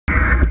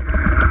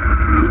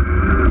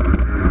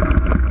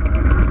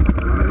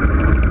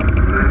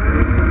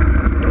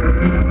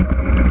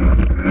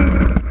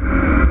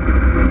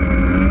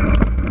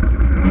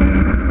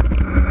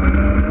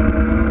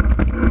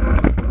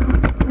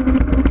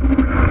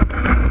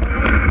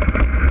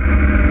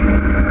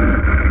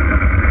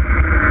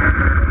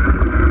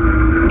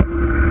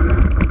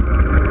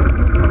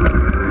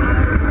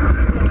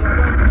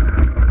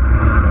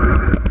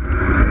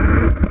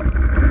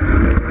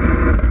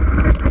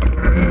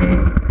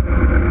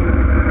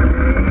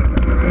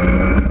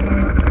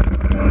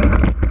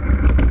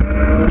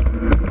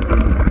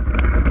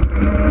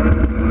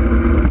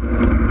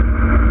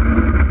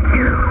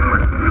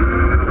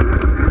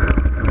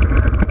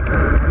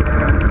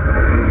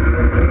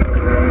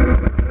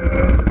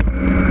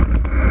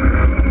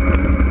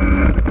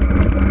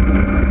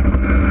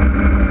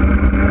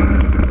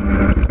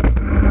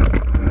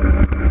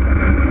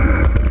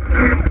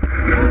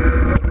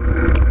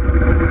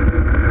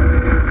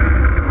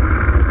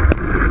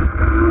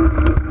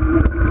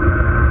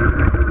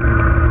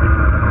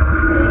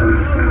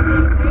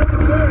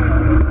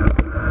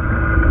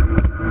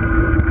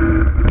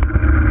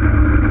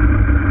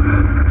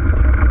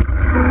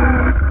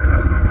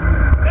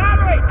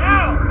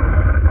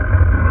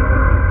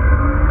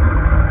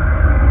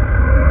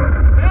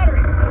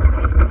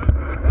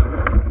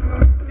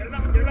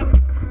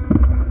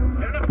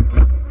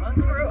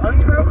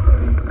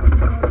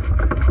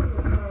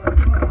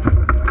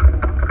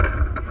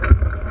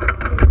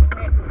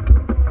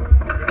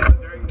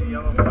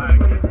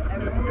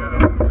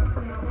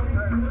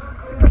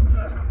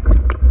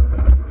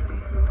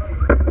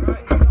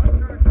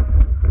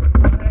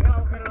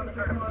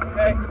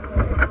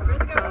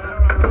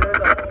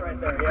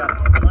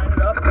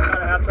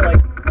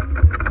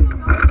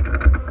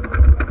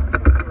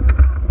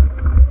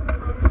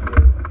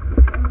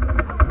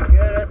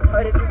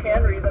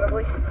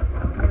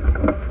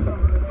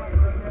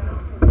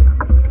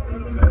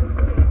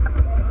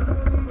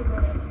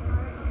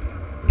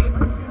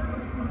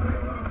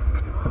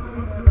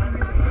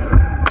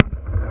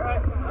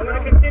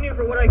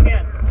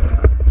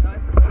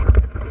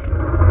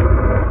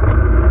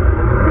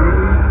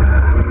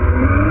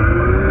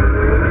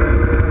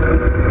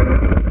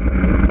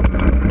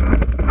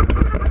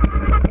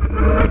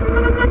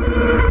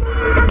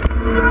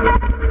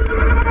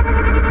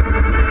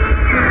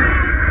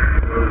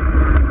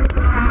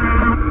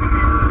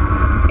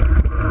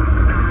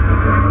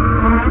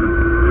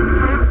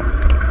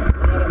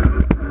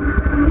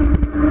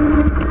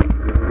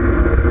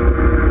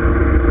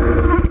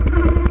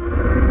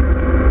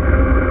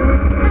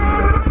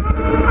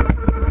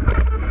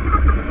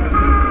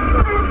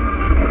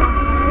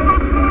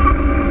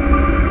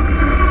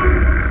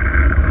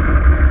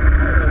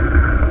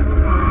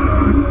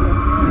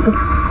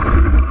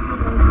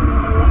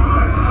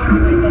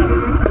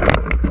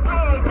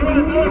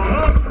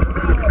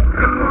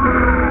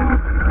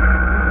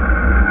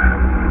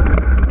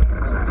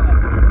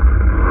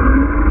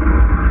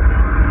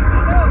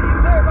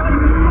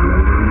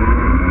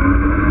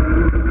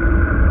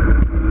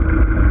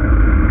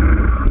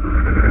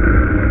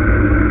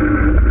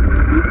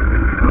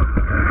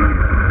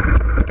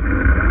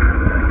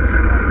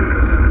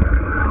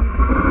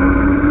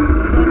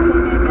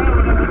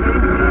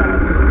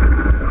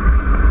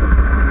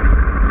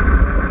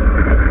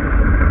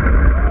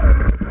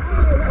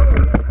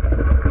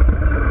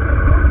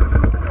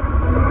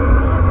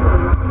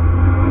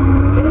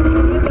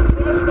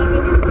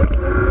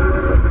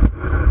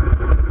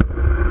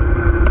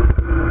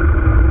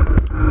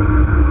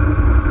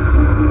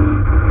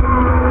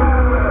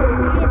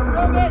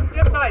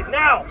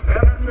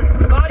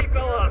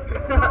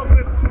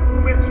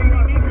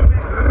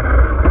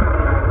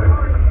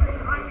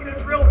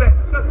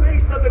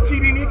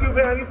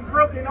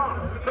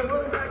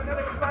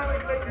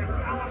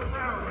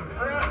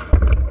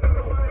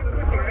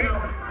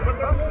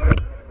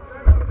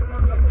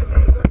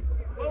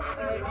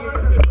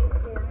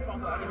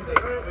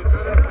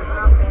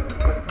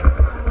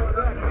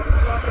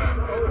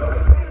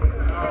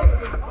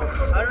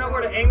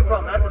aim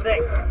from, that's the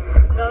thing.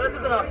 No, this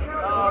is enough.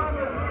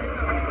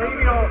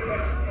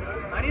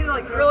 I need to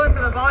like drill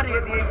into the body to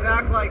get the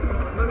exact like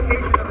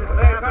location of this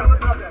map. Hey,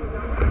 listen up then.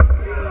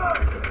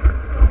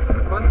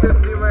 Once you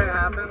see where it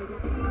happens.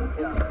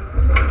 Yeah.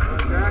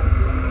 Jack?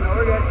 No,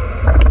 we're good.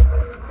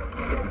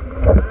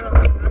 I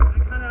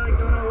kind of like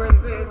don't know where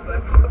this is, but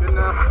Good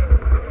enough.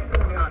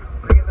 hang on,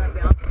 bring it back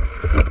down.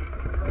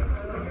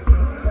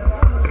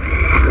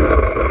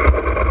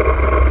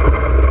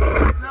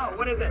 No,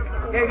 what is it?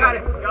 Yeah, got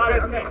it. Got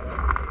it, okay.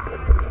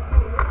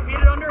 Feed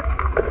it under.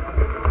 I'll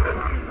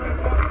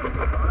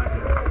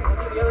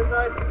do the other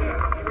side.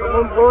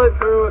 Someone pull it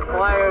through with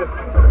pliers.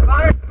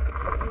 Fire!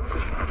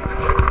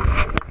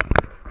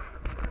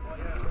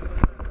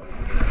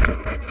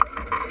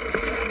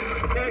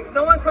 Okay,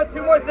 someone put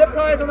 2 more zip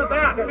ties on the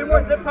back. 2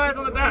 more zip ties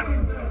on the back.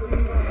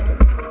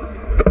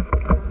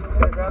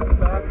 Okay, grab the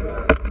back.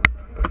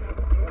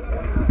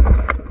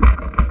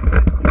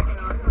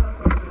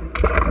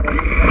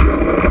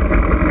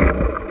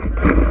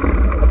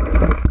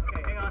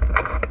 Okay, hang on.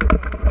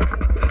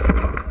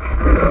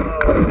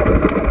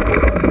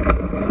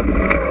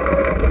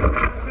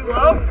 Too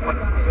low?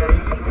 Yeah, you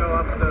need to go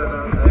up to the...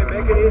 Hey,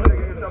 make it easier,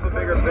 get yourself a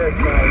bigger fish.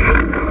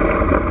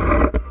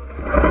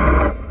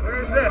 Where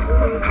is this?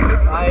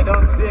 I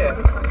don't see it.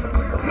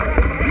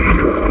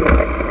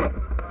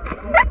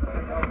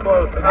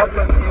 Close. Up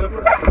and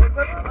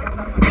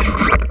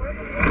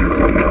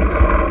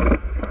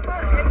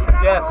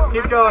yes,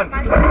 keep going.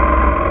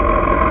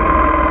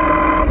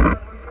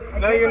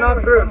 No, you're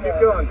not through. Keep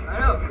going. I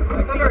know. I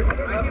see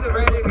the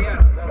red in the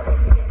end.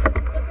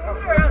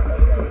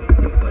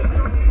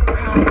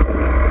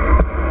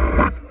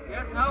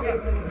 Yes, no?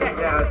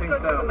 Yeah, I think so.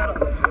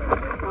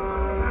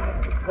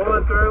 Pull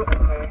it through.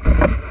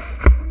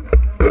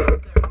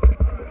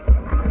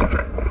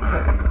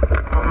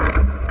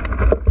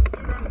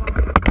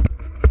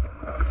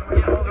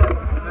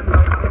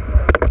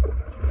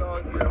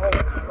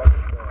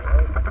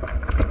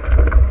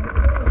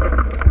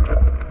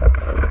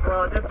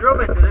 Well, just drill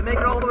bit. Did it make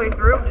it all the way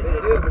through? It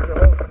is. There's a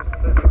hole.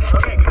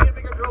 Okay, give me a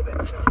bigger drill bit.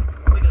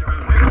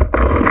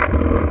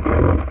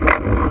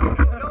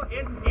 Go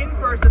in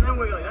first and then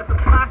wiggle it. That's the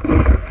plastic.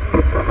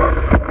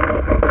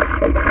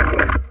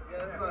 Yeah,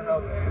 that's not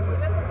helping.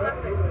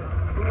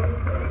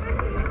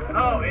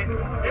 Oh, it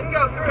didn't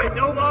go through. It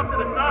dove off to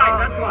the side.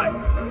 That's why.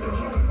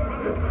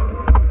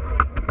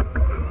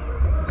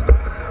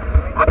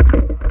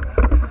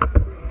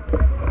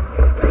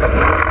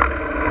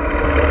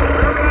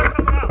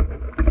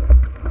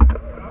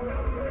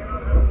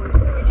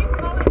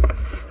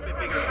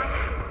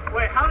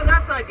 Wait, how did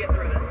that side get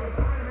through then?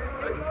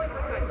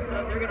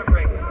 They're gonna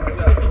break. This is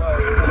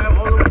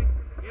all the way.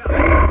 Yeah.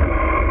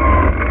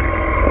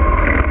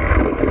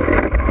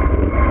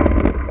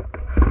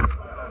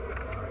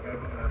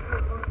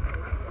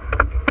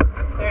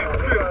 There,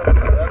 true.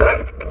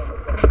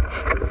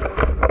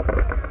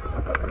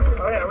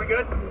 Okay, are we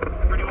good?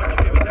 Pretty much.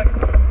 Give me a sec.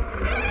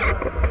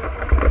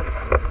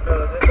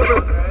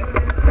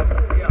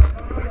 Yeah.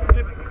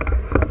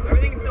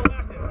 Everything's still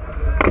active.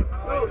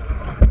 Oh.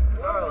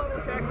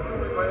 Check.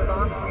 Put it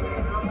on.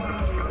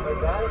 Like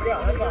that? Yeah,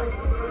 that's fine.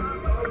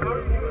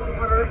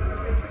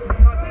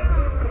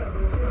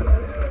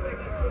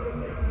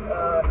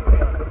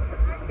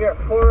 Here,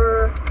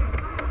 pour.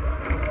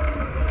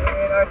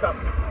 Nice up.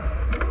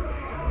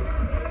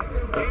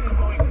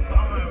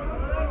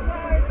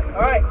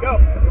 All right, go.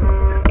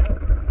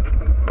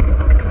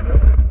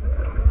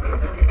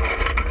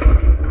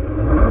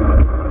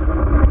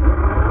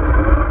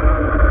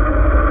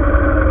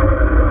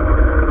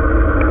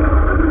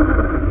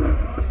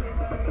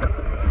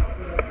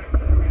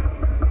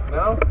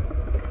 No?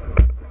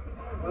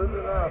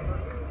 Listen up.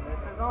 This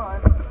is on.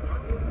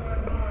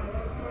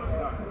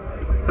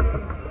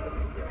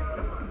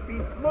 Be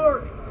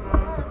smart.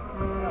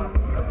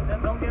 Then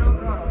don't get on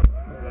throttle.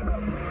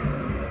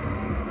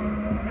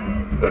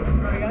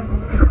 Ready, guys?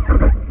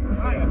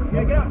 All right,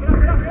 yeah, get up, get up,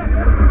 get up, get up, get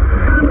up.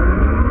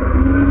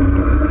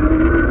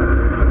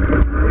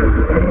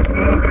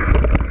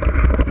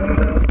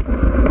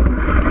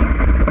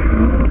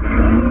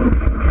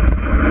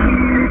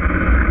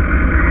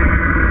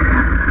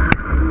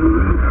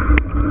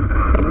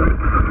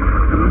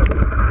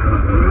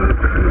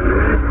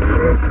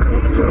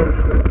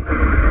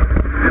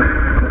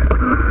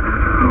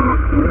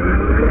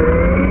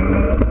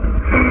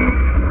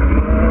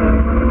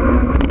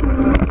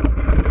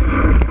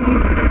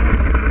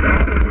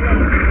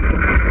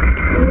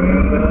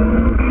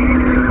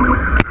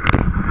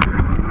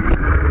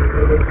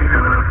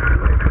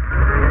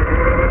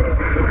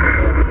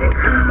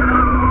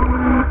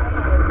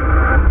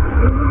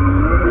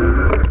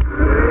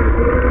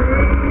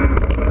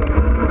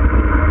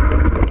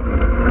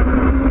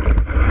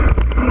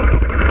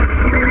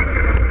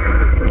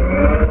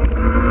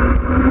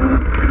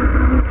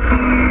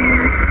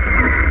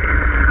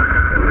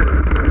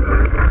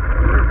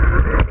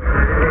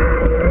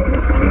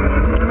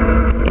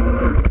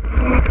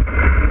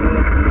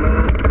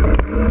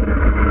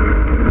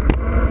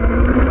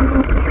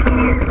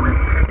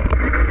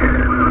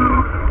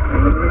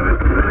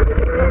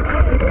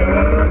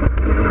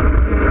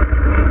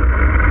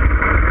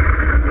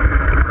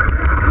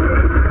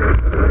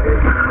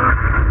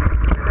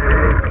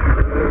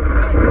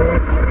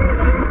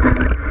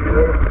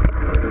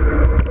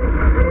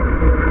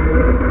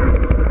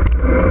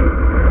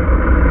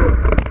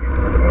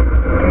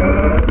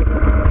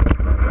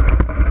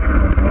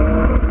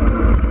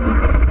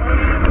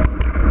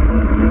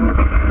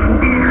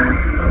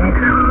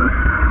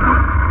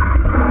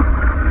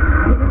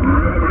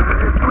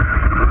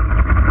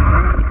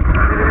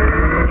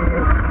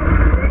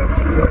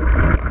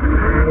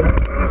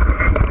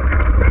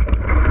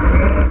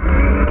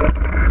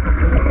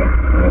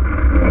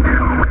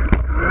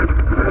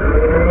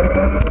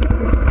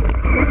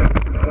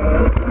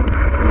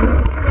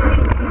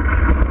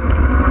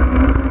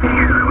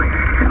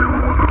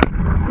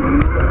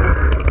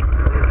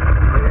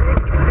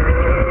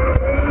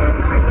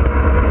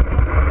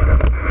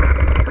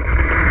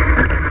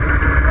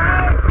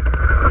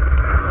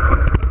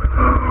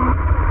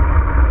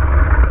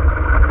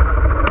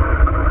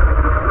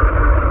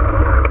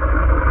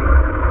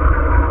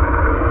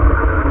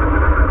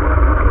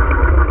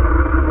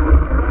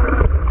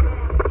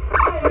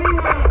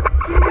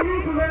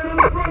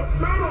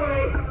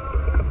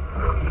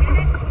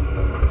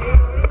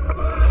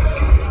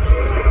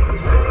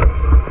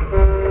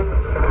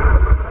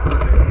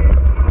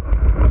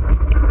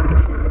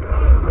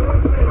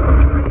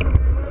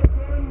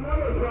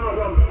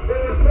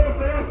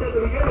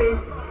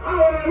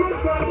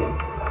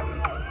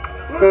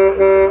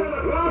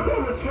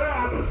 Welcome to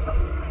Strap.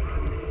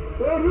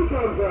 Where'd you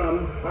come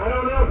from? I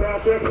don't know,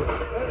 Patrick.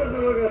 That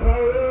doesn't look as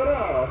hard at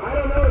all. I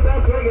don't know if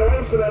that's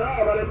regulation at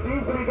all, but it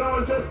seems to be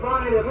going just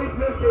fine. At least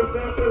this goes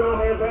faster than all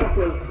hands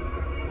active.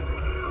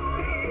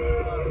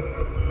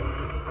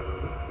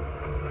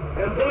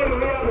 And boy,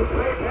 we have a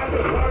great pack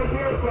of cars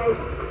here,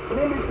 folks.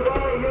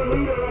 Chibi-mikuvan, your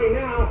leader right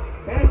now,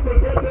 has to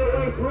get their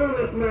way through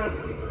this mess.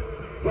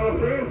 While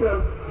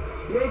Phantom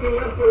making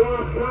up for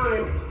lost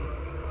time,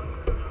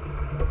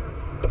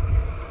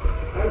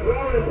 as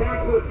well as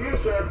Hack to the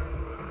Future.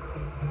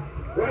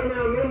 Right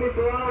now,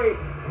 Chibi-mikuvan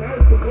has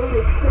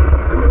completed 6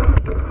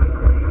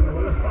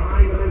 close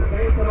behind them, and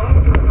Phantom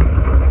also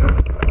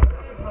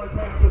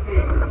contact with the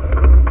 7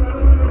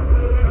 minutes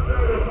to the next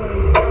service on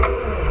the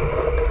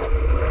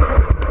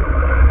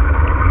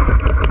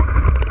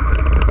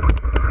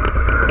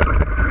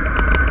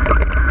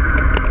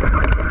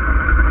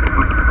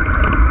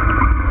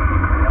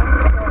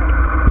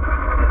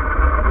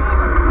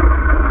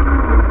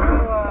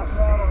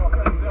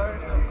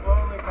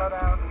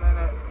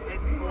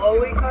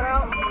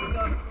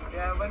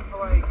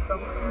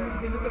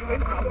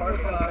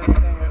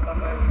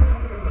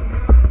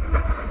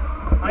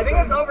I think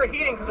it's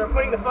overheating because they're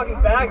putting the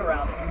fucking bag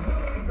around it.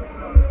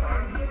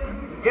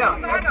 Yeah,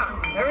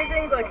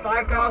 everything's like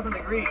 5,000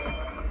 degrees.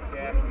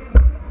 Yeah.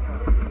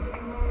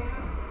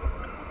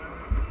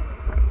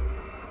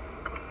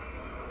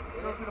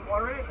 You don't see the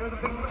water in it? There's a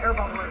big air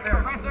bubble right there.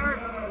 Hi, sir.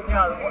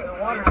 Yeah, the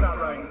water's not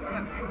running.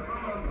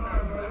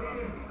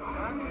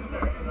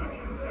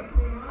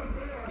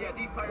 Yeah,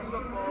 these tires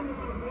so cold.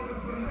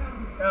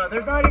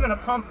 There's not even a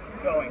pump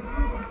going.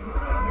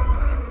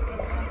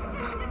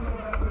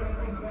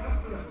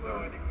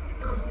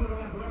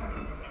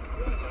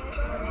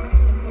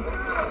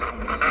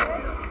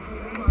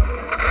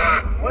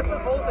 What's the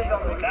voltage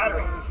on the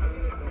battery?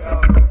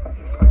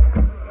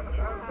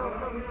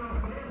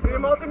 See a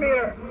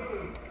multimeter.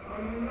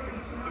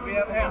 Do we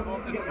have a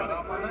voltage cut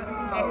off on it? It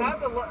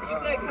has a you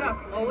say it cut out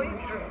slowly?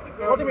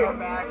 Multimeter.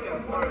 Back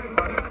and sort of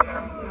sputting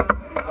down.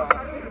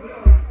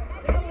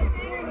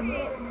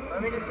 Let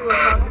me just do a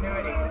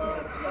continuity.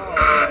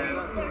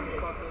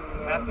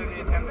 After the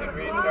attempted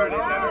restart, it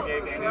never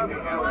gave anything else.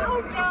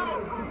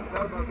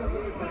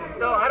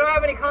 So I don't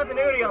have any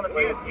continuity on the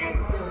fuse.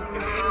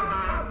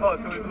 Oh,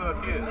 so we blew a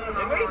fuse.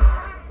 Did we?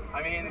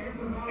 I mean,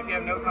 if you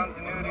have no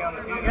continuity on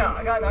the fuse. Yeah,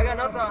 I got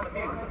nothing on the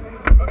fuse.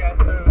 Okay,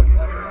 so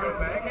go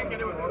back. I can't get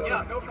it with one.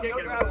 Yeah, go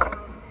grab one.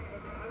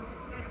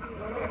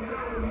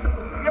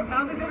 You have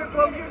found these even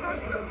blow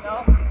fusers?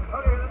 No.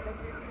 Okay.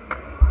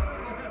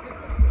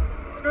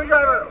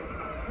 Screwdriver.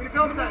 We need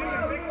Phillips head.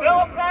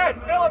 Phillips head!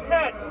 Phillips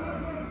head!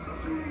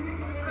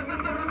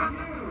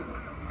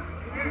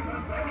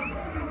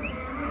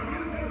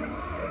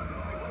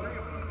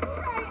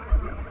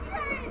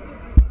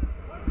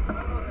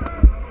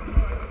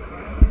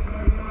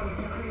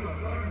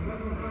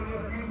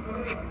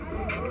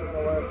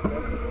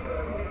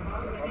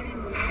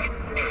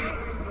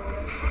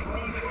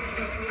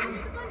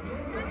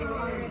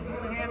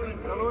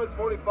 Hello, it's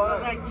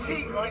 45. Like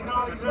cheat, like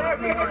all these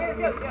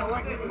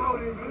electric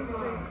motors.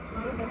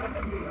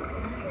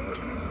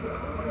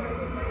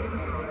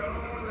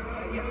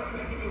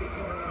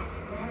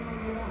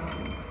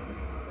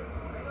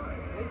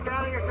 Get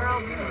out of here, Carl.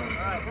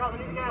 Alright, Carl, we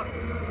need to get out.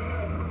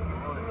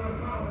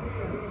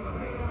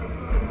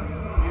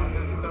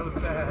 So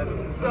sad.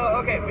 So,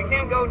 okay, we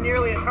can't go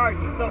nearly as hard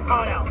because it's so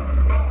hot out.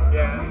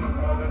 Yeah.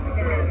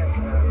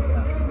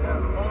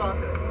 Hold on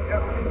to it.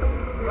 Yep.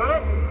 Run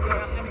it?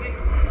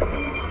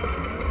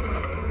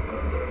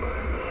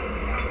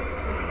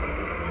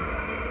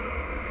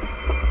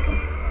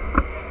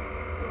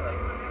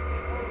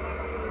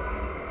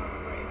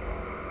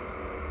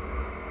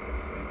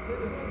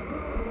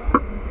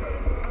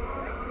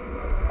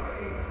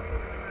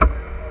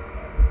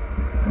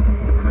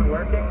 Is it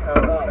working?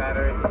 Oh,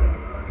 battery.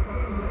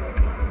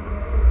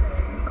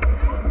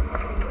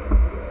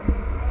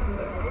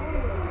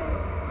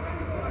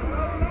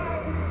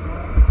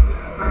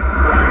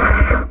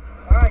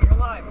 Alright, you're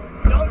live.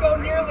 Don't go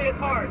nearly as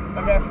hard.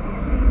 Okay.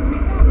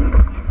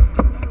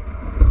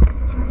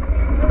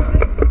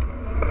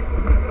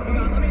 Hang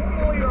on, let me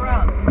spool you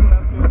around.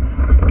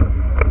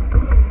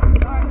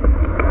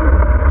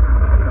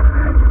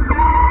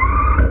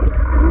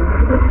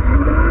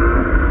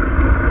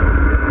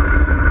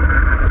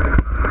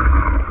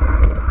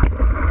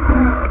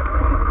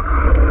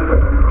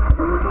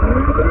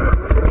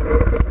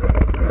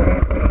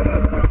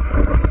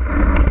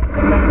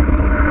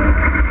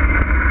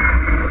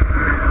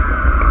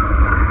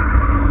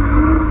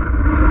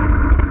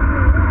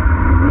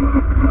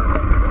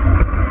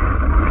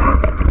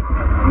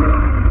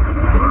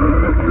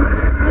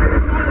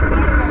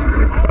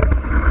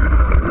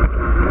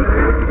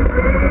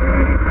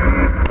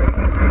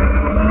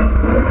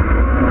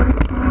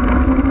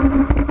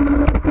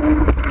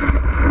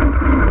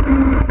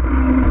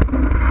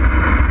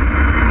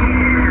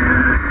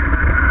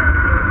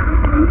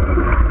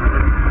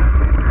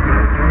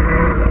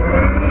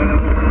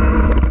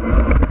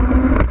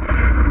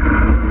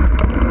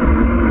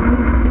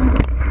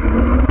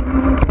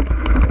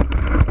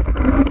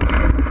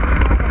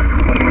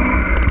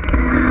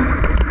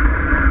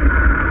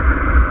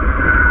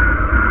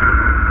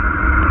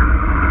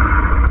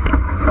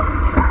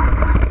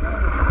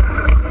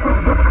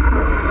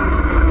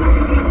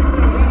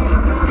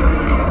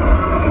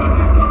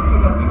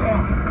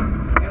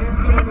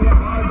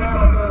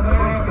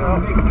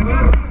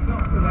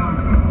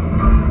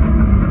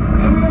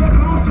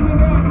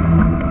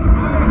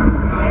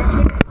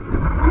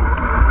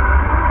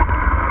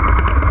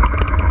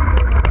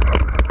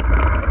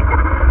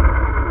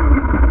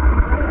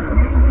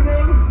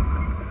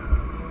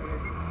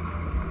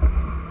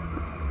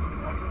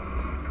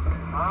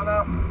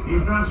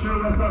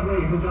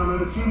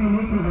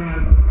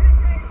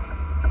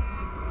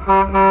 It's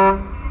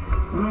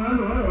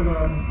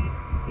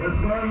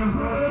very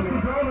important to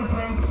driver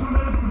change, 2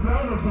 minutes to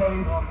driver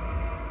change.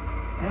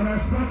 And our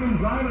second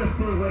driver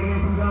seat,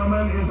 ladies and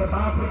gentlemen, is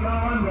about to go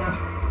under.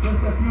 Just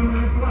a few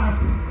minutes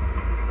left.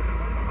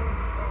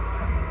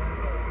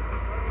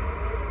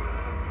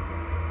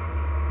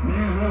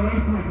 Man, we're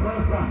racing it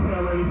close up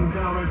there, ladies and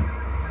gentlemen.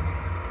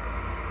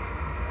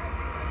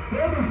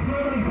 There have been so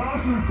many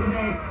cautions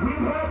today.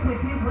 We've had to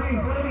keep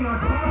reinflating our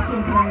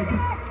caution tank.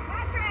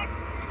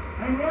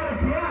 And yet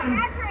again,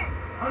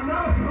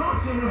 another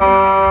caution is...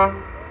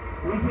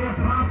 We can't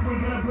possibly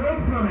get a break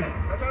from it.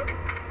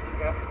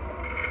 Okay.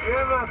 Do you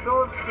have a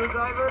Phillips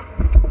screwdriver?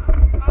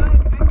 I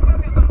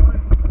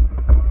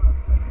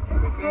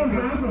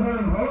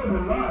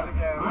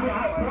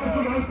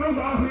think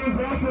all hands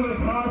after the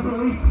cause at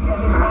least 7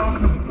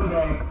 cautions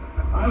today.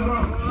 I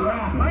lost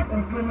track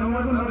and from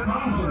another no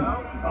caution.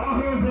 All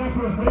hands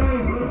after very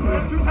quickly.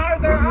 2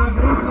 tires there, huh?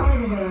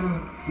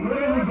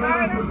 Literally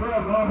going for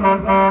broke, all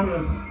hands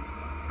active.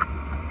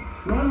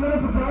 1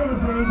 minute to driver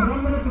change,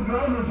 1 minute to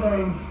driver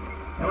change.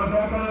 And we're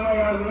back on the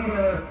way, our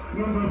leader,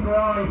 Yubi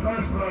Ferrari,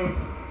 first place.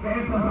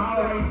 Phantom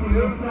Power Racing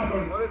in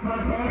second.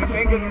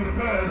 Fantastic in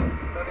third.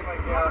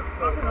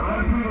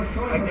 I'm Peter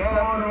Short, has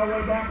fallen all the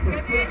way back to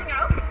 6th.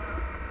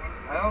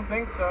 I don't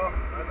think so.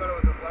 I thought it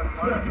was a flat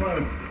tire. Fifth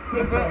place.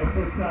 Fifth place.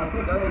 It's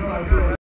fifth place.